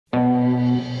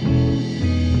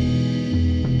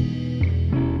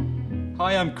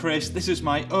I'm Chris, this is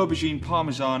my Aubergine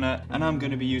Parmigiana, and I'm going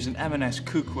to be using M&S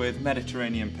Cook With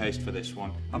Mediterranean paste for this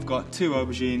one. I've got 2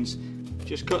 aubergines,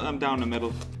 just cut them down the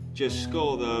middle, just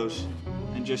score those,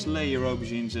 and just lay your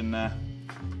aubergines in there.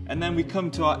 And then we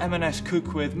come to our M&S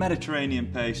Cook With Mediterranean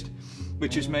paste,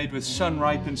 which is made with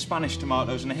sun-ripened Spanish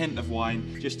tomatoes and a hint of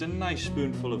wine. Just a nice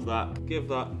spoonful of that. Give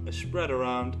that a spread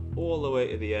around all the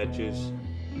way to the edges.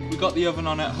 We've got the oven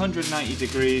on at 190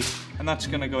 degrees, and that's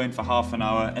going to go in for half an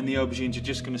hour, and the aubergines are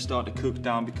just going to start to cook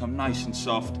down, become nice and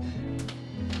soft.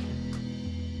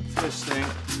 First thing,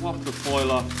 whop the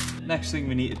foil off. Next thing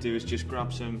we need to do is just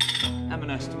grab some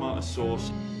M&S tomato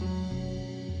sauce.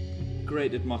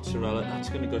 Grated mozzarella, that's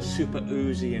going to go super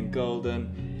oozy and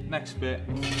golden. Next bit,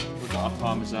 we've got our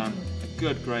parmesan. A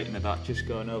good grating of that, just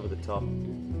going over the top.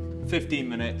 15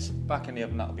 minutes, back in the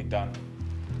oven, that'll be done.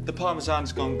 The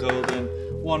parmesan's gone golden.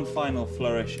 One final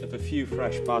flourish of a few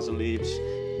fresh basil leaves,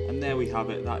 and there we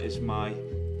have it. That is my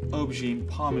Aubergine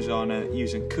Parmigiana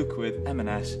using Cook With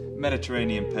M&S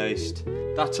Mediterranean paste.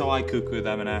 That's how I cook with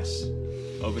M&S.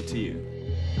 Over to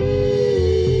you.